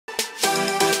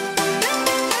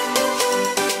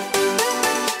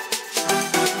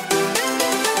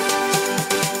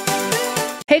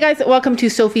Hey guys, welcome to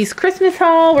Sophie's Christmas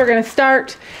haul. We're gonna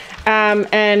start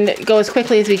and go as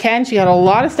quickly as we can. She got a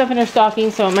lot of stuff in her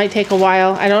stocking, so it might take a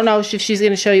while. I don't know if she's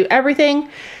gonna show you everything.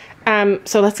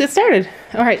 So let's get started.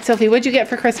 All right, Sophie, what'd you get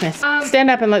for Christmas? Stand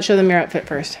up and let's show them your outfit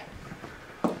first.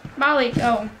 Molly,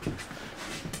 go.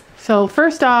 So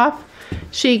first off,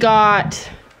 she got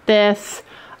this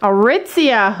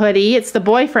Aritzia hoodie. It's the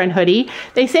boyfriend hoodie.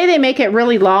 They say they make it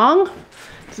really long.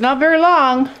 It's not very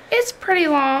long. It's pretty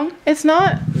long. It's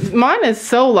not. Mine is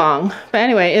so long. But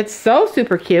anyway, it's so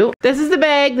super cute. This is the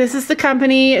bag. This is the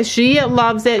company. She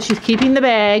loves it. She's keeping the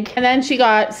bag. And then she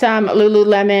got some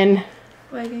Lululemon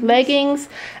leggings.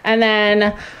 And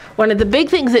then one of the big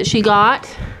things that she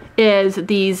got is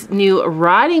these new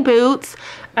riding boots.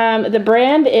 The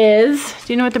brand is,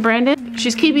 do you know what the brand is?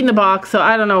 She's keeping the box, so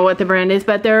I don't know what the brand is,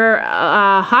 but they're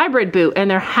a hybrid boot,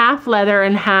 and they're half leather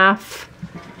and half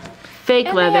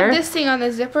fake leather. They have this thing on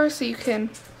the zipper so you can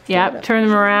turn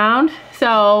them around.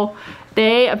 So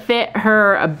they fit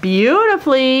her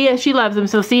beautifully. She loves them.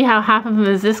 So see how half of them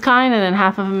is this kind, and then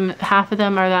half of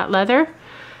them are that leather.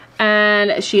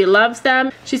 And she loves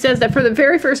them. She says that for the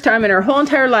very first time in her whole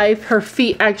entire life, her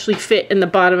feet actually fit in the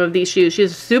bottom of these shoes. She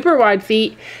has super wide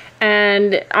feet,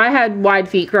 and I had wide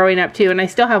feet growing up too, and I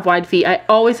still have wide feet. I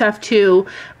always have to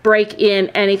break in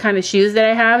any kind of shoes that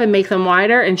I have and make them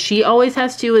wider, and she always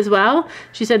has to as well.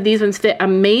 She said these ones fit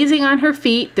amazing on her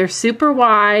feet. They're super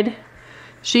wide.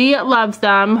 She loves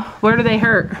them. Where do they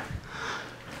hurt?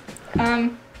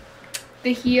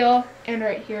 The heel and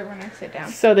right here when I sit down.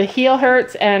 So the heel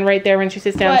hurts and right there when she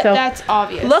sits down. But so that's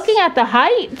obvious. Looking at the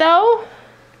height though,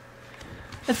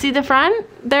 let's see the front.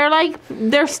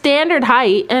 They're standard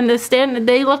height, and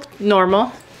they look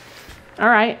normal. All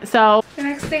right, so the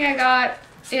next thing I got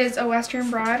is a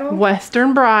Western bridle.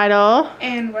 Western bridle.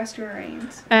 And Western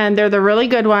reins. And they're the really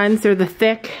good ones. They're the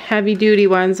thick, heavy duty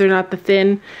ones. They're not the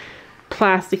thin,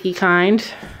 plasticky kind.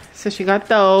 So she got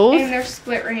those. And they're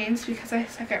split reins because I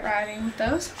suck at riding with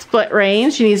those. Split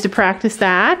reins. She needs to practice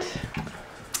that.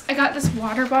 I got this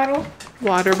water bottle.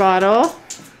 Water bottle.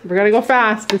 We're gonna go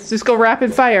fast. Let's just go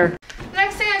rapid fire. The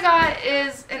next thing I got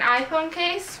is an iPhone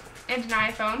case and an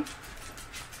iPhone.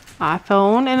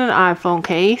 iPhone and an iPhone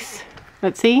case.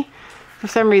 Let's see. For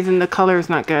some reason the color is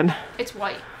not good. It's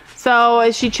white.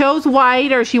 So she chose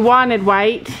white, or she wanted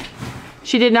white.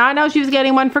 She did not know she was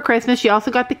getting one for Christmas. She also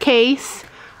got the case.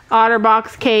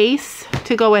 OtterBox case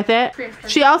to go with it.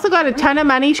 She also got a ton of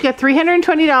money. She got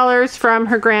 $320 from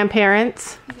her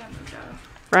grandparents.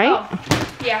 Right?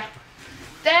 Oh, yeah.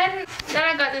 Then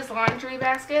I got this laundry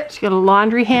basket. She got a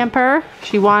laundry hamper.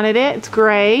 She wanted it. It's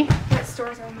gray. That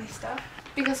stores all my stuff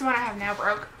because the one I have now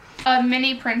broke. A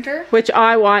mini printer. Which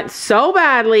I want so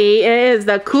badly. It is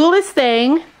the coolest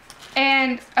thing.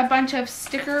 And a bunch of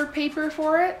sticker paper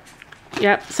for it.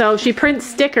 Yep, so she prints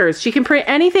stickers. She can print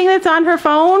anything that's on her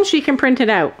phone, she can print it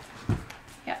out.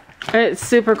 Yep. It's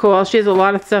super cool. She has a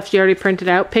lot of stuff she already printed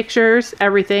out. Pictures,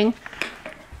 everything.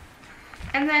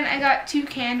 And then I got 2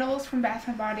 candles from Bath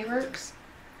 & Body Works.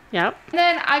 Yep. And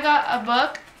then I got a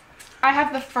book. I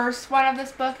have the first one of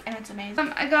this book, and it's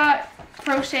amazing. I got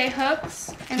crochet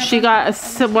hooks. And she got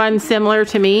one similar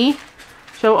to me.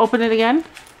 So open it again.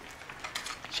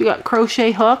 She got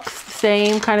crochet hooks,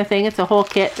 same kind of thing. It's a whole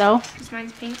kit though. This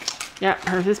mine's pink. Yeah,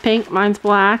 hers is pink, mine's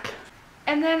black.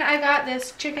 And then I got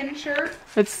this chicken shirt.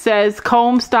 It says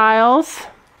Comb Styles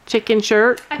chicken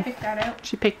shirt. I picked that out.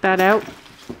 She picked that out.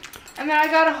 And then I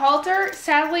got a halter.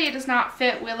 Sadly, it does not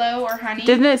fit Willow or Honey.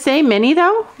 Didn't it say Minnie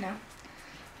though? No.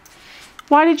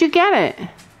 Why did you get it?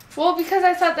 Well, because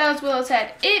I thought that was Willow's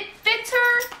head. It fits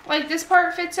her. Like this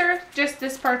part fits her. Just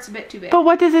this part's a bit too big. But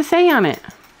what does it say on it?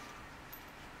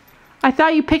 I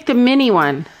thought you picked a mini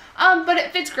one. But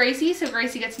it fits Gracie, so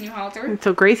Gracie gets a new halter.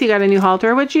 So Gracie got a new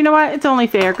halter, which, you know what? It's only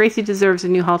fair. Gracie deserves a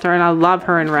new halter, and I love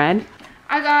her in red.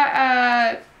 I got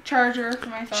a charger for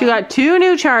my phone. She got 2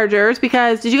 new chargers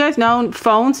because, did you guys know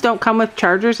phones don't come with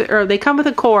chargers? Or they come with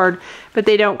a cord, but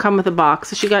they don't come with a box.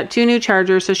 So she got 2 new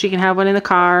chargers so she can have one in the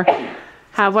car,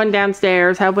 have one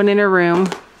downstairs, have one in her room.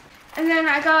 And then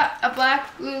I got a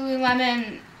black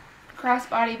Lululemon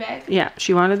crossbody bag. Yeah,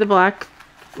 she wanted the black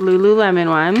Lululemon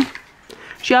one.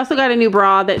 She also got a new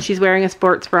bra that she's wearing, a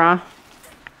sports bra.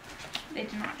 They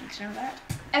did not need to know that.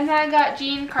 And then I got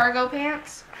jean cargo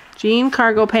pants. Jean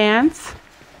cargo pants.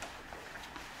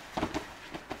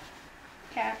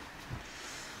 Okay.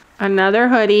 Another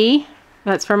hoodie.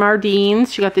 That's from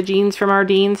Ardene's. She got the jeans from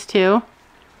Ardene's too.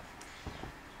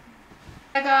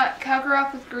 I got Cowgirl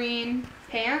Up with Green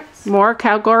pants. More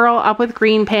Cowgirl Up With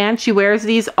Green pants. She wears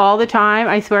these all the time.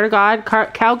 I swear to God,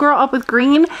 Cowgirl Up With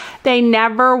Green, they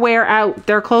never wear out.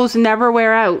 Their clothes never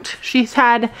wear out. She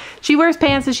wears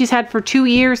pants that she's had for 2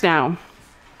 years now.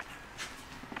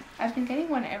 I've been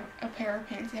getting a pair of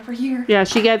pants every year. Yeah,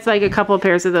 she gets like a couple of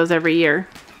pairs of those every year.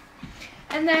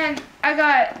 And then I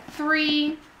got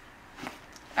 3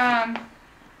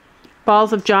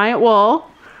 balls of giant wool.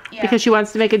 Yeah. Because she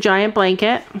wants to make a giant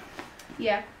blanket.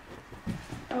 Yeah.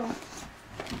 Oh.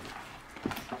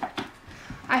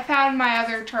 I found my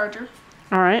other charger.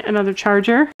 All right, another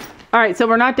charger. All right, so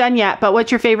we're not done yet, but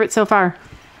what's your favorite so far?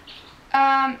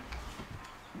 The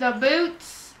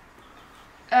boots,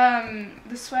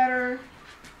 the sweater,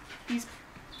 these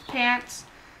pants,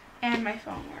 and my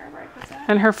phone, wherever I put that.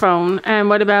 And her phone. And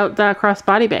what about the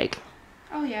crossbody bag?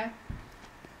 Oh, yeah.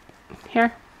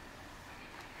 Here.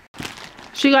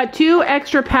 She got 2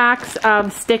 extra packs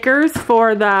of stickers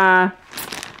for the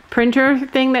printer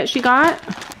thing that she got.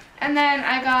 And then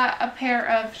I got a pair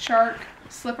of shark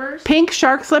slippers. Pink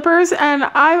shark slippers. And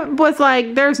I was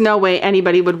like, there's no way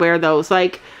anybody would wear those.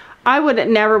 Like, I would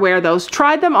never wear those.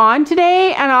 Tried them on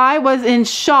today and I was in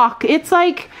shock. It's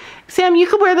like, Sam, you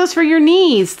could wear those for your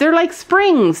knees. They're like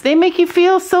springs. They make you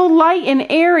feel so light and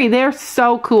airy. They're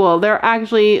so cool. They're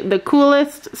actually the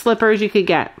coolest slippers you could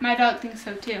get. My dog thinks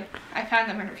so too. I found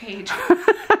them in her cage.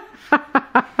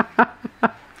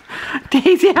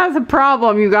 Daisy has a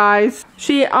problem, you guys.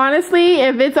 She honestly,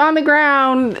 if it's on the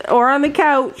ground or on the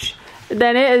couch,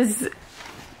 then it is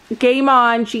game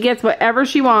on. She gets whatever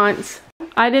she wants.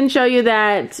 I didn't show you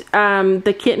that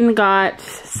the kitten got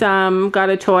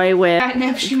a toy with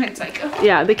catnip. She went psycho.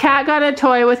 Yeah, the cat got a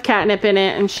toy with catnip in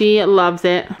it and she loves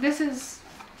it. This is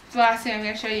the last thing I'm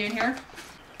going to show you in here.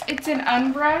 It's an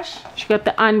unbrush. She got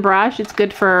the unbrush. It's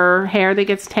good for hair that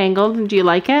gets tangled. Do you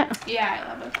like it? Yeah, I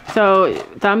love it. So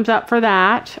thumbs up for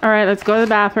that. All right, let's go to the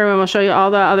bathroom and we'll show you all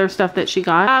the other stuff that she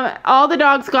got. All the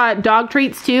dogs got dog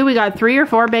treats too. We got 3 or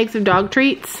 4 bags of dog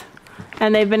treats.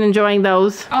 And they've been enjoying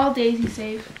those. All Daisy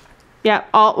safe. Yeah,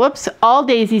 all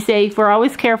Daisy safe. We're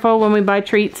always careful when we buy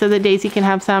treats so that Daisy can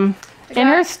have some. In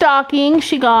her stocking,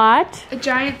 she got a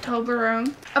giant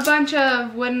Toblerone, a bunch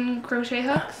of wooden crochet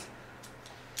hooks,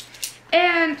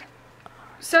 and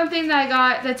something that I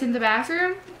got that's in the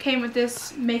bathroom came with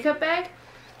this makeup bag.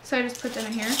 So I just put them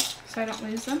in here so I don't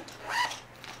lose them.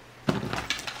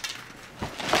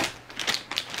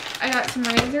 I got some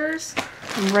razors.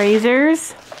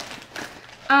 Razors.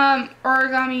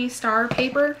 Origami star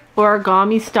paper.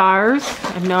 Origami stars.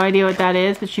 I have no idea what that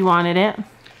is, but she wanted it.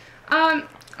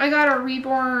 I got a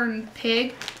reborn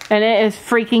pig. And it is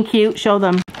freaking cute. Show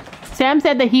them. Sam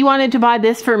said that he wanted to buy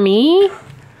this for me.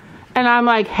 And I'm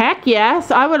like, heck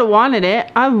yes, I would have wanted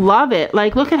it. I love it.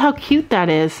 Like, look at how cute that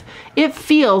is. It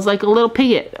feels like a little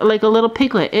piglet.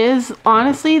 It is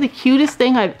honestly the cutest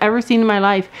thing I've ever seen in my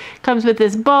life. Comes with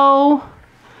this bow.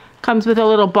 Comes with a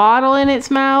little bottle in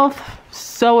its mouth.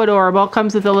 So adorable.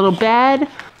 Comes with a little bed.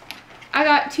 I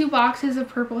got 2 boxes of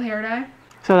purple hair dye.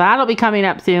 So that'll be coming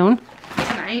up soon.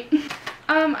 Tonight.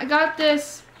 I got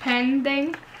this pen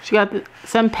thing. She got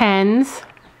some pens.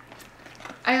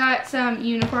 I got some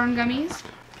unicorn gummies.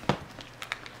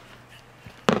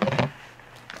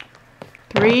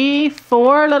 3,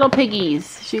 4 little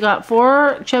piggies. She got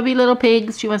 4 chubby little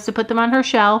pigs. She wants to put them on her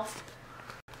shelf.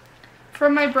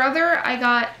 From my brother, I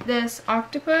got this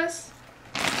octopus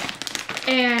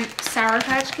and Sour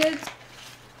Patch Kids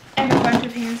and a bunch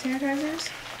of hand sanitizers.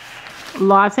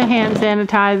 Lots of hand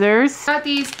sanitizers. I got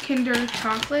these Kinder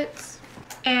chocolates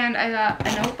and I got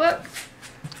a notebook.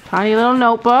 Tiny little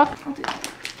notebook. I'll do that.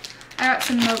 I got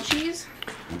some mochis.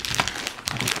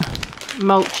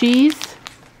 Mochis.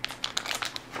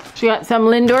 She got some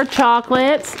Lindor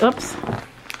chocolates. Oops.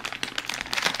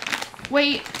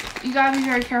 Wait, you gotta be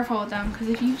very careful with them because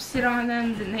if you sit on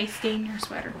them, then they stain your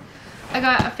sweater. I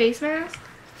got a face mask.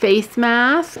 Face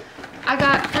mask. I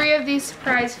got 3 of these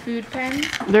surprise food pens.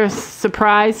 They're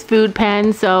surprise food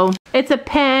pens. So it's a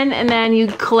pen and then you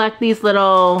collect these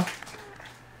little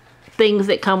things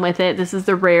that come with it. This is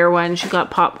the rare one. She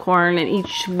got popcorn and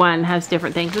each one has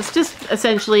different things. It's just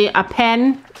essentially a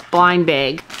pen blind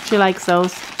bag. She likes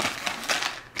those.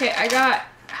 Okay, I got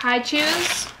High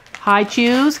Chews. High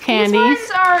Chews candies. These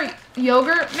ones are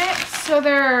yogurt mix. So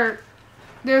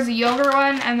there's a yogurt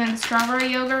one and then strawberry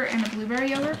yogurt and a blueberry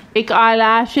yogurt. Fake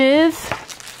eyelashes.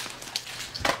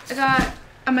 I got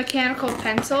a mechanical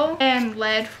pencil and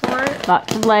lead for it.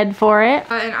 Lots of lead for it.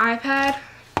 An iPad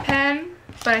pen,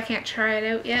 but I can't try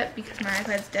it out yet because my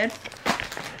iPad's dead.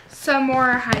 Some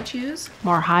more High Chews.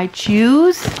 More High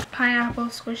Chews. Pineapple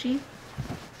squishy.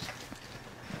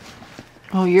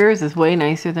 Oh, yours is way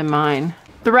nicer than mine.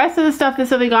 The rest of the stuff that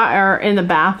Sylvie got are in the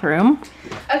bathroom.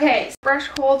 Okay, brush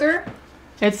holder.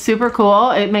 It's super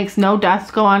cool. It makes no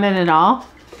dust go on it at all.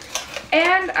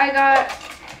 And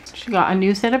she got a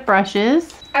new set of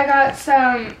brushes. I got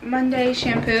some Monday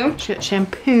shampoo.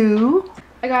 Shampoo.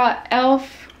 I got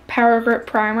e.l.f. Power Grip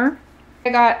Primer. I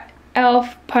got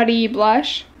e.l.f. Putty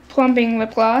Blush, plumping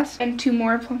lip gloss, and 2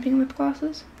 more plumping lip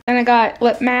glosses. And I got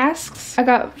lip masks. I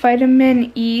got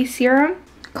vitamin E serum,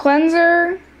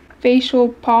 cleanser, facial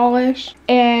polish,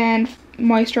 and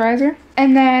moisturizer.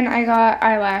 And then I got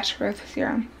eyelash growth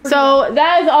serum. So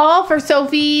that is all for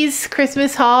Sophie's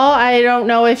Christmas haul. I don't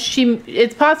know if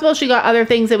it's possible she got other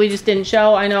things that we just didn't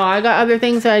show. I know I got other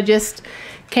things that I just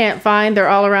can't find. They're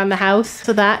all around the house.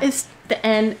 So that is the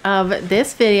end of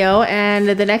this video, and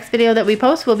the next video that we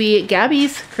post will be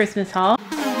Gabby's Christmas haul.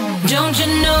 Don't you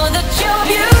know that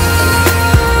you're beautiful?